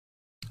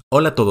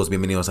Hola a todos,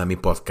 bienvenidos a mi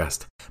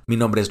podcast. Mi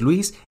nombre es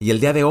Luis y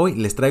el día de hoy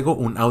les traigo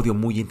un audio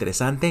muy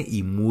interesante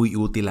y muy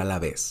útil a la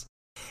vez.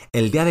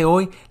 El día de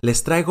hoy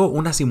les traigo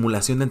una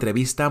simulación de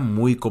entrevista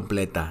muy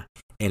completa,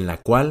 en la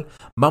cual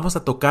vamos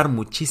a tocar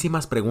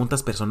muchísimas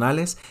preguntas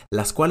personales,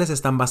 las cuales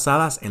están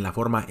basadas en la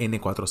forma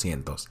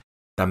N400.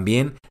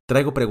 También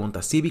traigo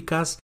preguntas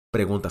cívicas,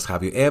 preguntas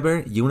have you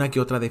ever y una que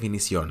otra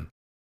definición.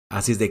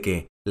 Así es de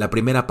que la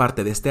primera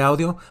parte de este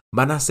audio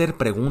van a ser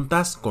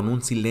preguntas con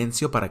un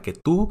silencio para que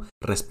tú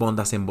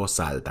respondas en voz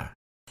alta.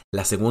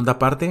 La segunda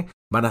parte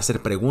van a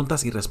ser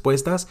preguntas y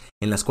respuestas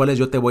en las cuales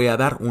yo te voy a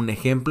dar un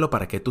ejemplo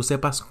para que tú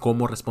sepas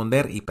cómo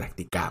responder y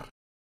practicar.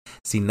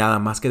 Sin nada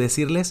más que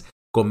decirles,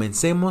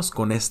 comencemos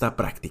con esta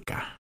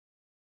práctica.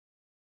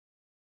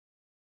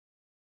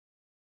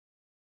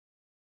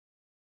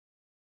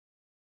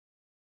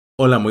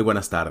 Hola, muy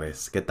buenas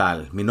tardes. ¿Qué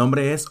tal? Mi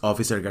nombre es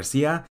Officer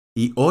García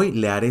y hoy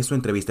le haré su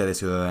entrevista de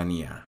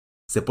ciudadanía.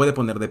 ¿Se puede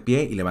poner de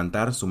pie y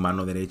levantar su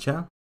mano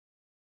derecha?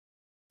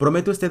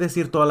 ¿Promete usted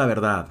decir toda la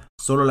verdad,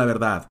 solo la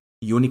verdad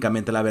y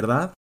únicamente la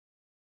verdad?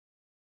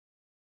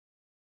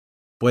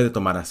 Puede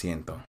tomar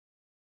asiento.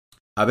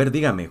 A ver,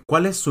 dígame,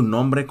 ¿cuál es su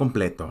nombre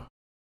completo?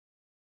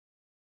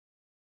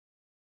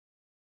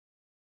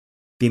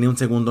 ¿Tiene un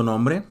segundo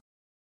nombre?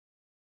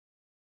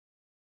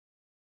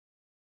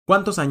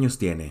 ¿Cuántos años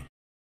tiene?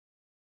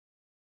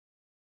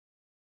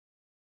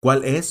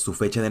 ¿Cuál es su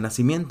fecha de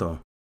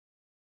nacimiento?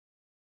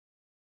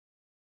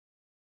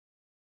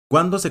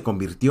 ¿Cuándo se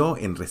convirtió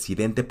en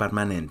residente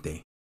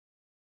permanente?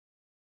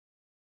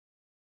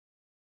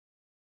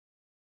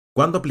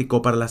 ¿Cuándo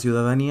aplicó para la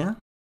ciudadanía?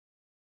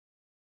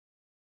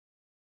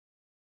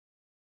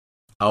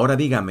 Ahora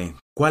dígame,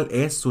 ¿cuál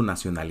es su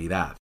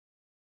nacionalidad?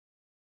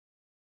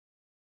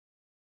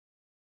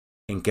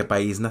 ¿En qué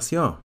país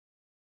nació?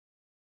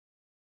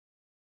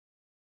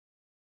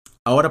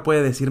 Ahora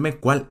puede decirme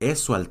cuál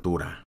es su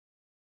altura.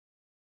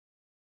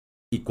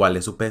 ¿Y cuál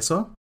es su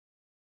peso?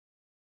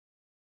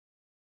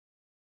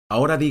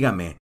 Ahora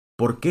dígame,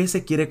 ¿por qué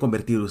se quiere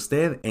convertir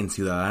usted en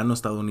ciudadano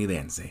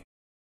estadounidense?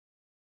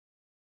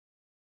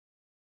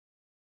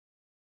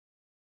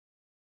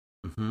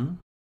 Ujú.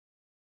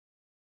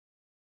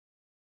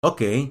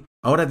 Ok,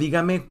 ahora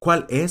dígame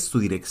cuál es su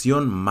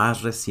dirección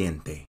más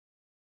reciente.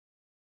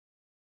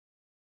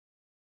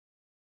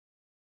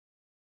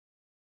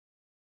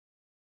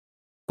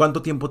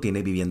 ¿Cuánto tiempo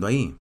tiene viviendo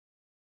ahí?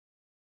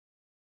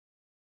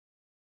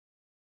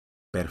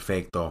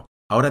 Perfecto.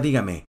 Ahora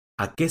dígame,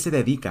 ¿a qué se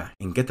dedica?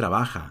 ¿En qué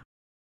trabaja?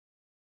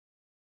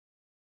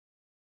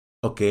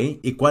 Ok,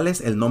 ¿y cuál es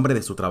el nombre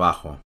de su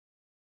trabajo?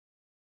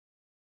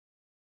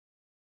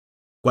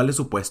 ¿Cuál es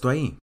su puesto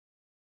ahí?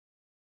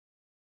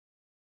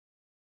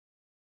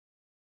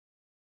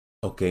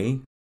 Ok,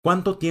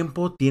 ¿cuánto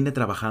tiempo tiene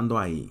trabajando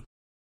ahí?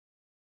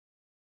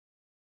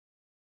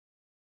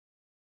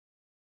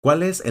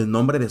 ¿Cuál es el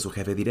nombre de su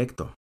jefe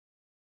directo?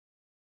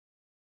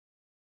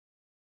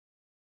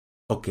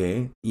 Ok,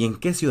 ¿y en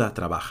qué ciudad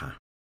trabaja?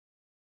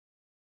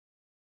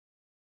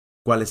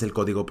 ¿Cuál es el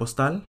código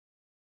postal?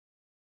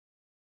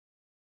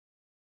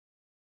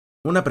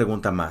 Una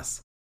pregunta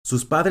más.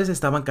 ¿Sus padres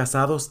estaban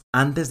casados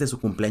antes de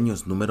su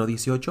cumpleaños número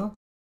 18?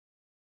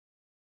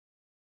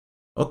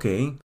 Ok,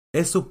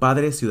 ¿es su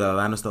padre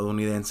ciudadano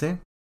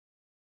estadounidense?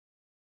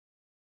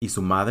 ¿Y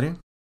su madre?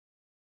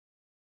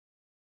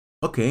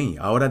 Ok,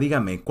 ahora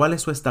dígame, ¿cuál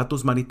es su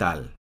estatus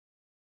marital?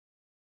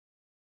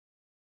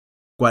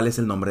 ¿Cuál es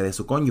el nombre de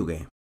su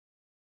cónyuge?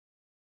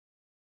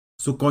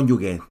 ¿Su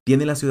cónyuge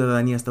tiene la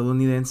ciudadanía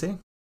estadounidense?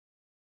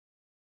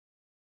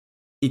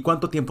 ¿Y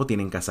cuánto tiempo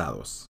tienen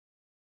casados?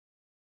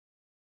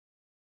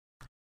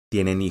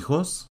 ¿Tienen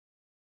hijos?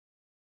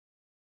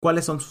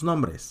 ¿Cuáles son sus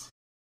nombres?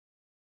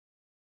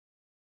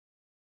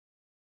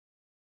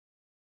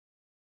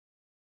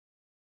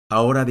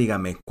 Ahora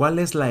dígame, ¿cuál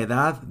es la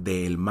edad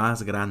del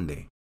más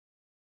grande?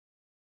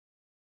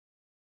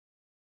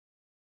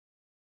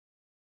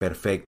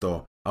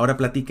 Perfecto. Ahora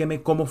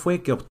platíqueme cómo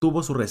fue que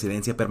obtuvo su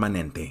residencia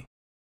permanente.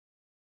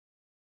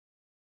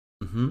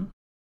 Ujú.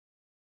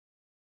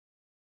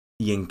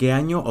 ¿Y en qué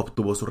año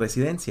obtuvo su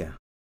residencia?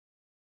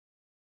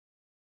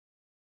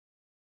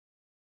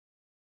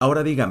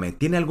 Ahora dígame,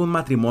 ¿tiene algún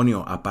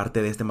matrimonio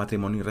aparte de este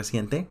matrimonio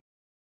reciente?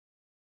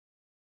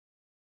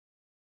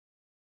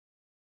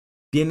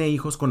 ¿Tiene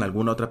hijos con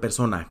alguna otra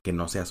persona que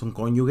no sea su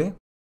cónyuge?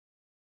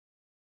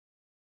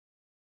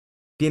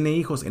 ¿Tiene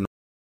hijos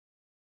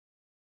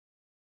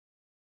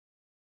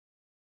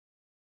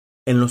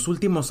en los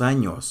últimos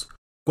años?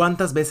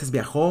 ¿Cuántas veces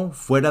viajó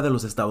fuera de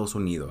los Estados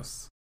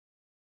Unidos?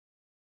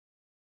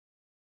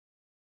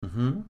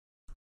 Ujú.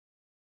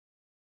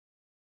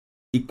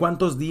 ¿Y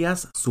cuántos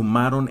días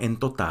sumaron en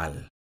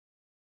total?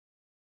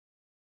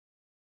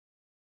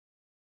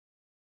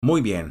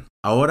 Muy bien,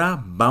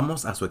 ahora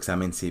vamos a su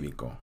examen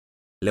cívico.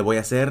 Le voy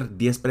a hacer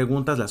 10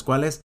 preguntas, las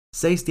cuales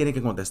 6 tiene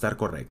que contestar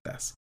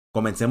correctas.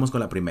 Comencemos con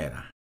la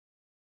primera.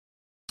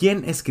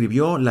 ¿Quién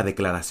escribió la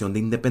Declaración de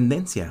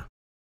Independencia?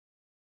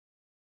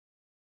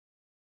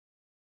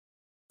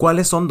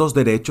 ¿Cuáles son dos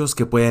derechos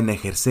que pueden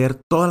ejercer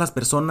todas las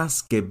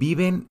personas que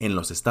viven en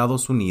los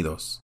Estados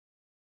Unidos?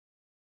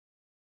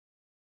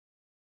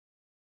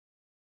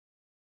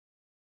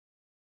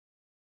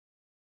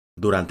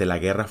 Durante la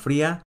Guerra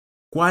Fría,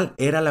 ¿cuál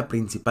era la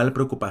principal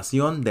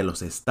preocupación de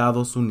los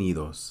Estados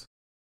Unidos?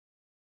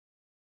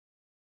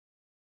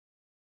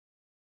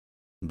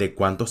 ¿De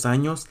cuántos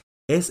años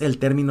es el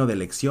término de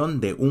elección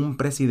de un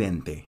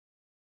presidente?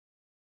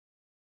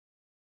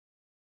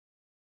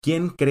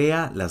 ¿Quién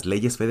crea las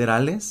leyes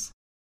federales?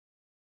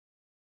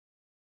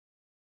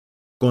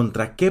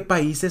 ¿Contra qué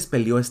países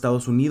peleó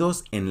Estados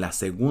Unidos en la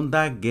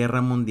Segunda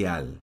Guerra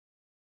Mundial?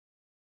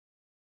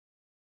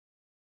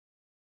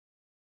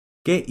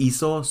 ¿Qué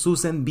hizo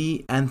Susan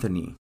B.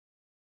 Anthony?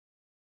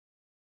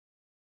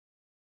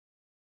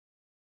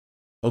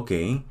 Ok,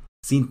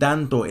 sin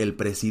tanto el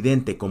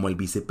presidente como el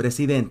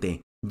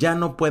vicepresidente ya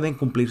no pueden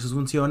cumplir sus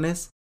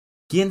funciones,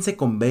 ¿quién se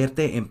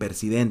convierte en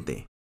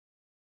presidente?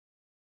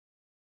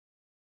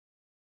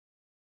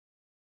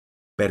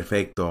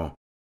 Perfecto.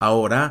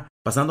 Ahora,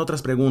 pasando a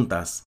otras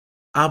preguntas.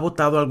 ¿Ha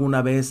votado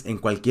alguna vez en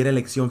cualquier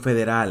elección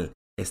federal,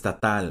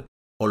 estatal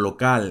o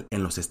local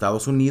en los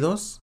Estados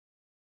Unidos?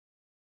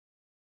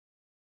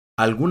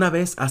 ¿Alguna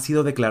vez ha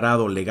sido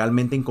declarado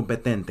legalmente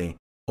incompetente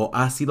o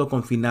ha sido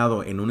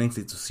confinado en una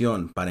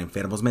institución para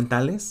enfermos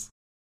mentales?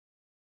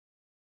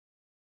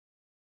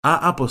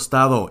 ¿Ha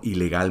apostado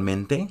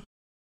ilegalmente?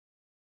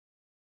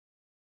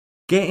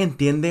 ¿Qué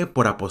entiende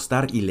por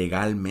apostar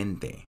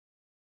ilegalmente?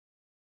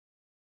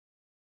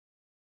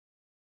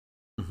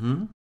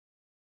 Ujú.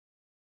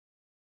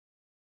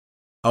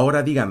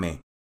 Ahora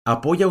dígame,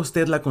 ¿apoya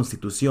usted la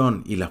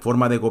Constitución y la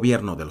forma de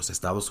gobierno de los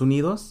Estados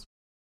Unidos?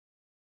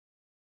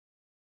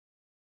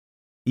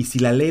 Y si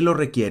la ley lo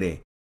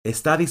requiere,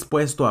 ¿está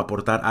dispuesto a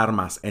aportar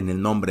armas en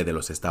el nombre de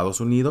los Estados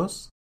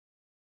Unidos?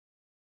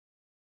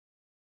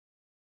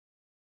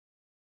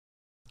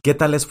 ¿Qué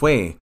tal les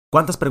fue?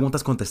 ¿Cuántas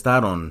preguntas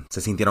contestaron?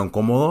 ¿Se sintieron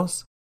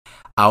cómodos?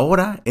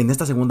 Ahora, en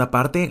esta segunda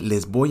parte,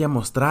 les voy a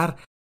mostrar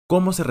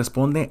cómo se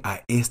responde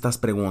a estas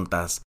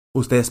preguntas.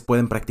 Ustedes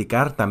pueden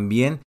practicar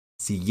también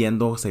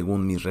siguiendo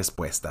según mis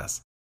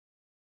respuestas.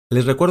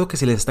 Les recuerdo que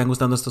si les están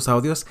gustando estos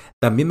audios,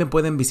 también me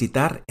pueden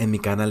visitar en mi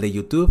canal de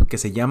YouTube que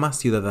se llama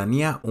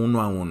Ciudadanía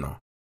 1 a 1.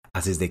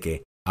 Así es de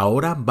que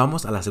ahora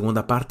vamos a la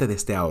segunda parte de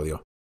este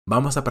audio.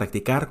 Vamos a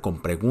practicar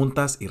con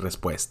preguntas y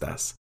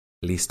respuestas.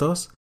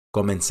 ¿Listos?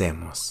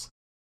 Comencemos.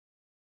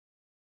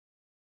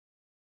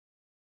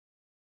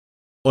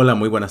 Hola,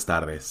 muy buenas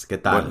tardes. ¿Qué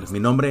tal?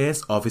 Mi nombre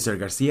es Officer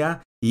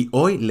García y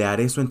hoy le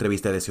haré su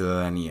entrevista de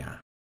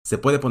ciudadanía. ¿Se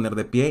puede poner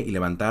de pie y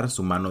levantar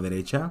su mano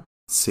derecha?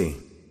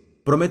 Sí.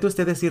 ¿Promete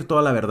usted decir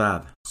toda la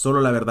verdad,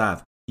 solo la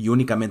verdad y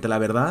únicamente la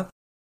verdad?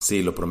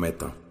 Sí, lo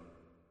prometo.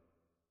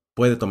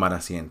 Puede tomar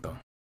asiento.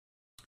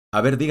 A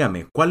ver,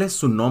 dígame, ¿cuál es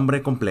su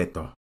nombre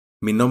completo?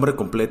 Mi nombre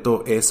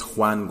completo es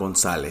Juan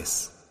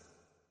González.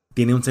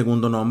 ¿Tiene un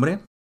segundo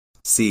nombre?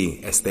 Sí,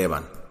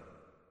 Esteban.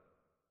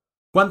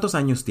 ¿Cuántos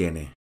años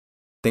tiene?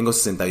 Tengo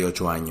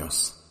 68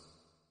 años.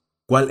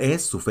 ¿Cuál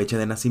es su fecha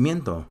de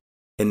nacimiento?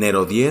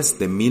 Enero 10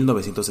 de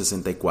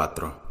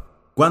 1964.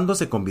 ¿Cuándo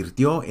se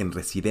convirtió en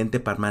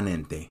residente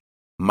permanente?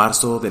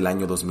 Marzo del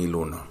año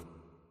 2001.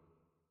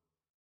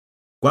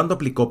 ¿Cuándo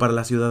aplicó para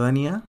la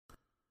ciudadanía?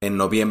 En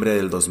noviembre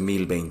del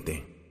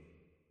 2020.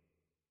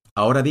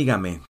 Ahora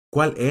dígame,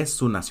 ¿cuál es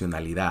su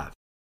nacionalidad?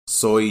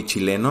 Soy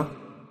chileno.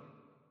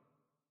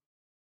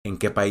 ¿En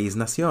qué país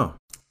nació?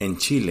 En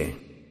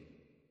Chile.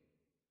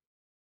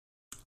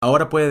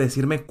 Ahora puede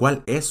decirme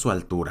cuál es su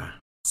altura.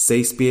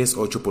 6 pies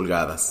 8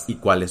 pulgadas. ¿Y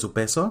cuál es su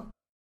peso?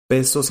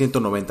 Peso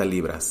 190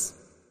 libras.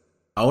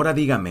 Ahora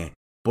dígame,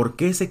 ¿por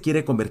qué se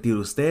quiere convertir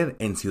usted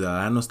en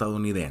ciudadano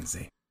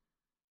estadounidense?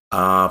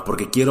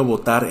 Porque quiero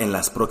votar en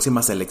las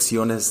próximas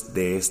elecciones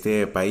de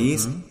este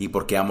país y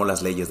porque amo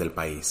las leyes del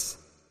país.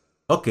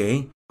 Ok,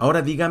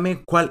 ahora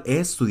dígame cuál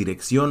es su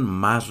dirección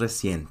más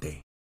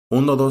reciente.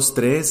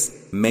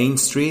 123 Main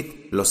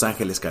Street, Los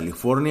Ángeles,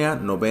 California,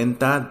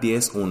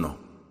 90101.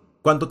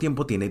 ¿Cuánto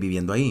tiempo tiene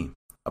viviendo ahí?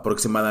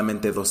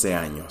 Aproximadamente 12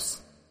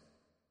 años.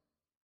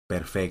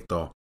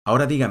 Perfecto.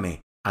 Ahora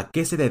dígame, ¿a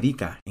qué se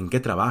dedica? ¿En qué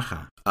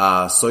trabaja?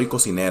 Soy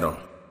cocinero.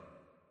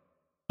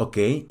 Ok,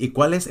 ¿y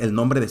cuál es el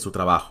nombre de su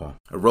trabajo?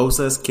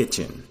 Rosa's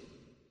Kitchen.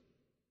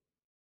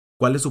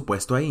 ¿Cuál es su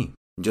puesto ahí?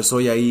 Yo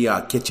soy ahí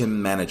Kitchen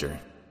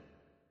Manager.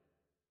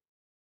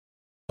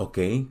 Ok,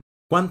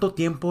 ¿cuánto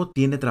tiempo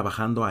tiene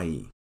trabajando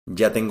ahí?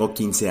 Ya tengo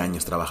 15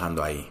 años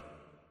trabajando ahí.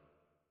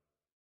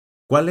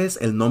 ¿Cuál es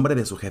el nombre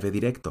de su jefe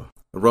directo?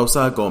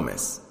 Rosa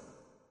Gómez.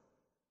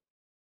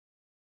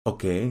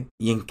 Ok,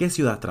 ¿y en qué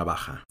ciudad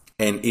trabaja?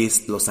 En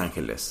East Los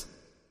Ángeles.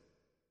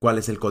 ¿Cuál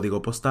es el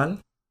código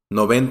postal?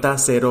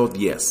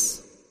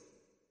 90010.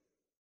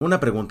 Una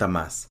pregunta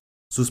más.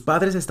 ¿Sus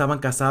padres estaban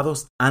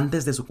casados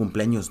antes de su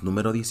cumpleaños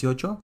número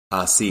 18?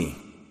 Sí.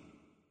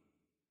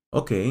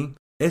 Ok,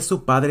 ¿es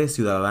su padre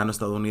ciudadano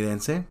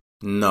estadounidense?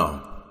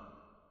 No.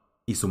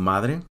 ¿Y su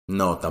madre?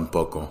 No,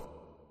 tampoco.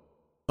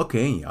 Ok,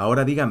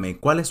 ahora dígame,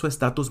 ¿cuál es su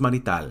estatus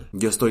marital?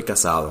 Yo estoy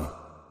casado.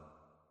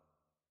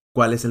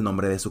 ¿Cuál es el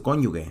nombre de su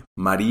cónyuge?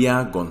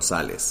 María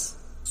González.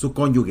 ¿Su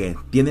cónyuge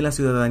tiene la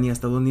ciudadanía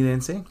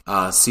estadounidense?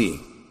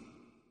 Sí.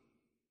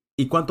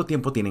 ¿Y cuánto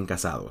tiempo tienen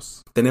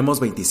casados? Tenemos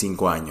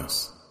 25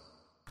 años.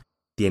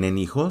 ¿Tienen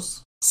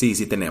hijos? Sí,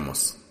 sí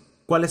tenemos.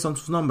 ¿Cuáles son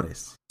sus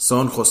nombres?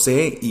 Son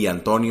José y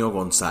Antonio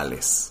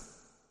González.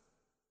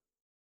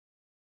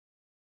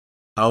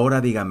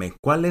 Ahora dígame,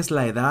 ¿cuál es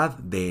la edad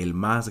del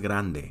más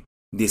grande?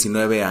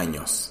 19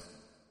 años.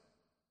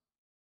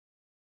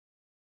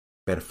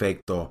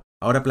 Perfecto.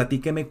 Ahora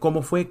platíqueme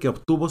cómo fue que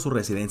obtuvo su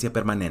residencia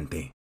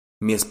permanente.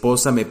 Mi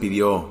esposa me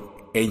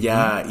pidió,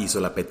 ella hizo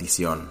la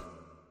petición.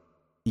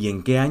 ¿Y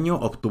en qué año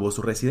obtuvo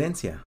su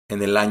residencia?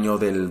 En el año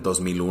del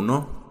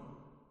 2001.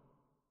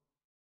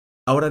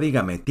 Ahora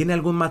dígame, ¿tiene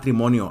algún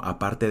matrimonio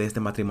aparte de este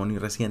matrimonio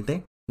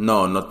reciente?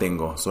 No, no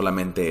tengo,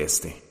 solamente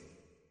este.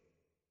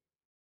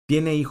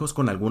 ¿Tiene hijos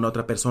con alguna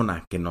otra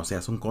persona que no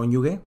sea su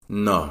cónyuge?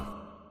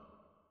 No.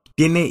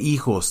 ¿Tiene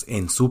hijos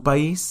en su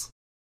país?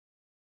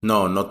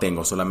 No, no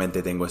tengo,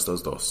 solamente tengo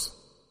estos dos.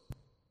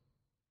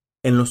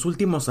 En los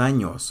últimos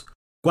años,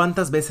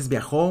 ¿cuántas veces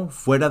viajó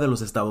fuera de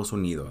los Estados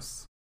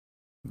Unidos?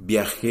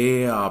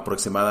 Viajé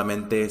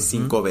aproximadamente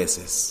 5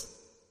 veces.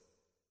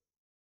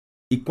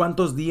 ¿Y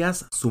cuántos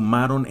días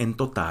sumaron en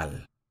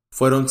total?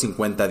 Fueron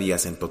 50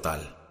 días en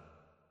total.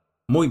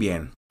 Muy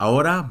bien,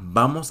 ahora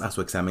vamos a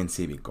su examen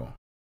cívico.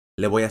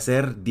 Le voy a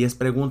hacer 10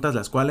 preguntas,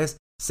 las cuales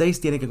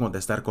 6 tiene que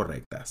contestar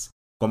correctas.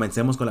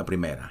 Comencemos con la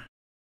primera.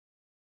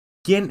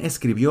 ¿Quién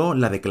escribió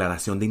la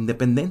Declaración de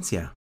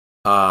Independencia?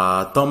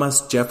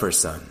 Thomas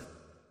Jefferson.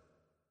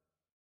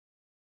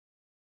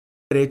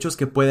 Derechos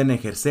que pueden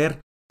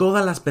ejercer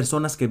todas las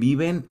personas que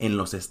viven en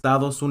los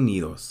Estados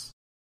Unidos.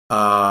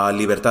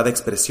 Libertad de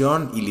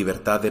expresión y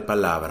libertad de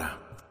palabra.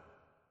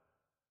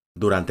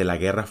 Durante la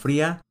Guerra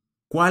Fría,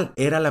 ¿cuál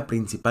era la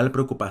principal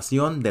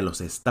preocupación de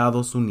los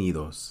Estados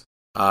Unidos?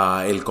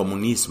 El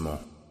comunismo.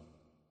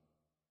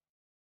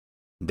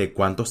 ¿De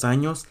cuántos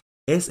años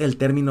es el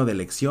término de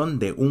elección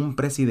de un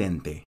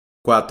presidente?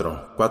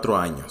 4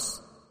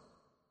 años.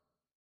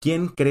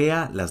 ¿Quién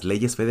crea las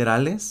leyes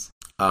federales?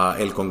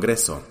 El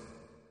Congreso.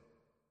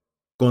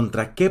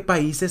 ¿Contra qué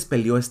países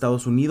peleó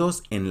Estados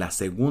Unidos en la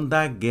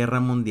Segunda Guerra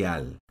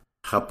Mundial?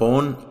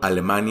 Japón,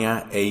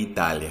 Alemania e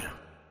Italia.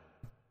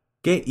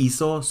 ¿Qué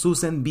hizo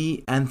Susan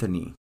B.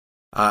 Anthony?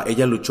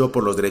 Ella luchó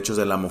por los derechos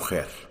de la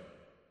mujer.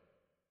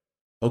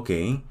 Ok,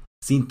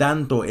 sin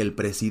tanto el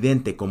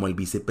presidente como el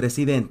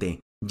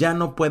vicepresidente ya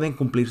no pueden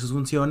cumplir sus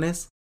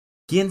funciones,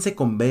 ¿quién se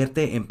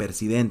convierte en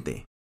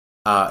presidente?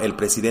 El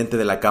presidente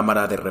de la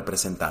Cámara de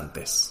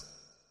Representantes.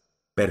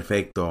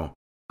 Perfecto.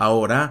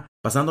 Ahora,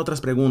 pasando a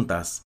otras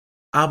preguntas.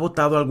 ¿Ha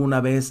votado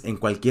alguna vez en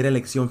cualquier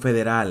elección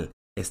federal,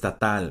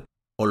 estatal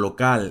o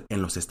local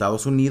en los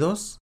Estados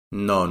Unidos?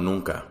 No,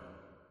 nunca.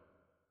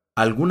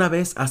 ¿Alguna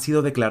vez ha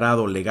sido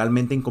declarado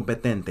legalmente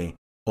incompetente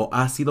o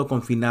ha sido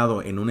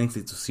confinado en una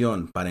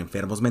institución para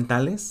enfermos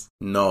mentales?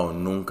 No,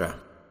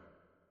 nunca.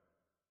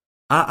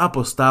 ¿Ha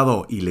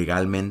apostado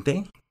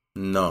ilegalmente?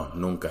 No,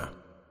 nunca.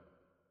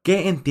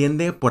 ¿Qué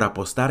entiende por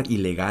apostar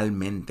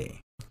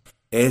ilegalmente?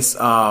 Es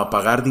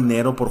pagar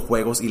dinero por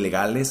juegos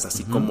ilegales,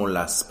 así como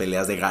las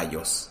peleas de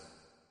gallos.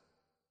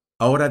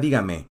 Ahora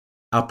dígame,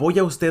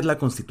 ¿apoya usted la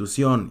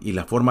Constitución y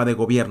la forma de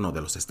gobierno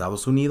de los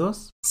Estados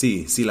Unidos?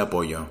 Sí, sí la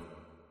apoyo.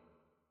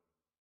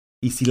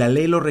 Y si la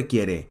ley lo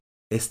requiere,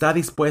 ¿está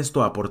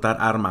dispuesto a aportar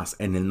armas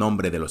en el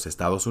nombre de los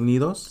Estados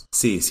Unidos?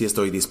 Sí, sí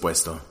estoy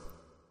dispuesto.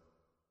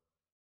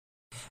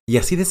 Y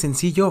así de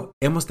sencillo,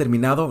 hemos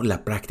terminado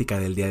la práctica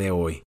del día de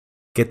hoy.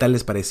 ¿Qué tal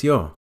les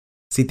pareció?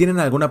 Si tienen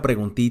alguna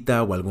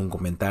preguntita o algún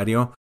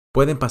comentario,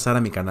 pueden pasar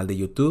a mi canal de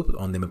YouTube,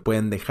 donde me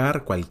pueden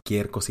dejar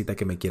cualquier cosita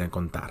que me quieran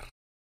contar.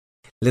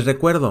 Les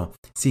recuerdo,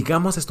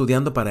 sigamos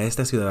estudiando para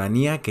esta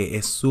ciudadanía que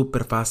es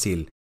súper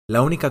fácil.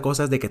 La única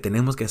cosa es de que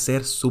tenemos que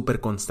ser súper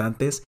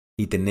constantes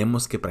y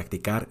tenemos que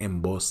practicar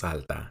en voz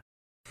alta.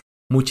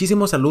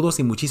 Muchísimos saludos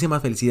y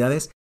muchísimas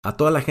felicidades a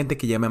toda la gente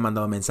que ya me ha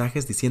mandado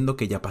mensajes diciendo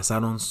que ya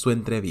pasaron su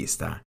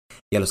entrevista.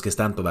 Y a los que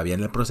están todavía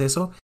en el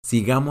proceso,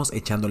 sigamos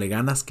echándole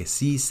ganas que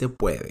sí se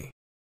puede.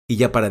 Y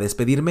ya para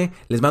despedirme,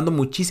 les mando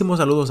muchísimos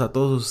saludos a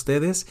todos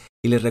ustedes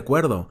y les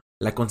recuerdo,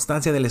 la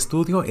constancia del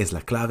estudio es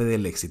la clave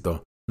del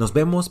éxito. Nos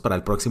vemos para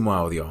el próximo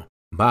audio.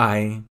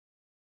 Bye.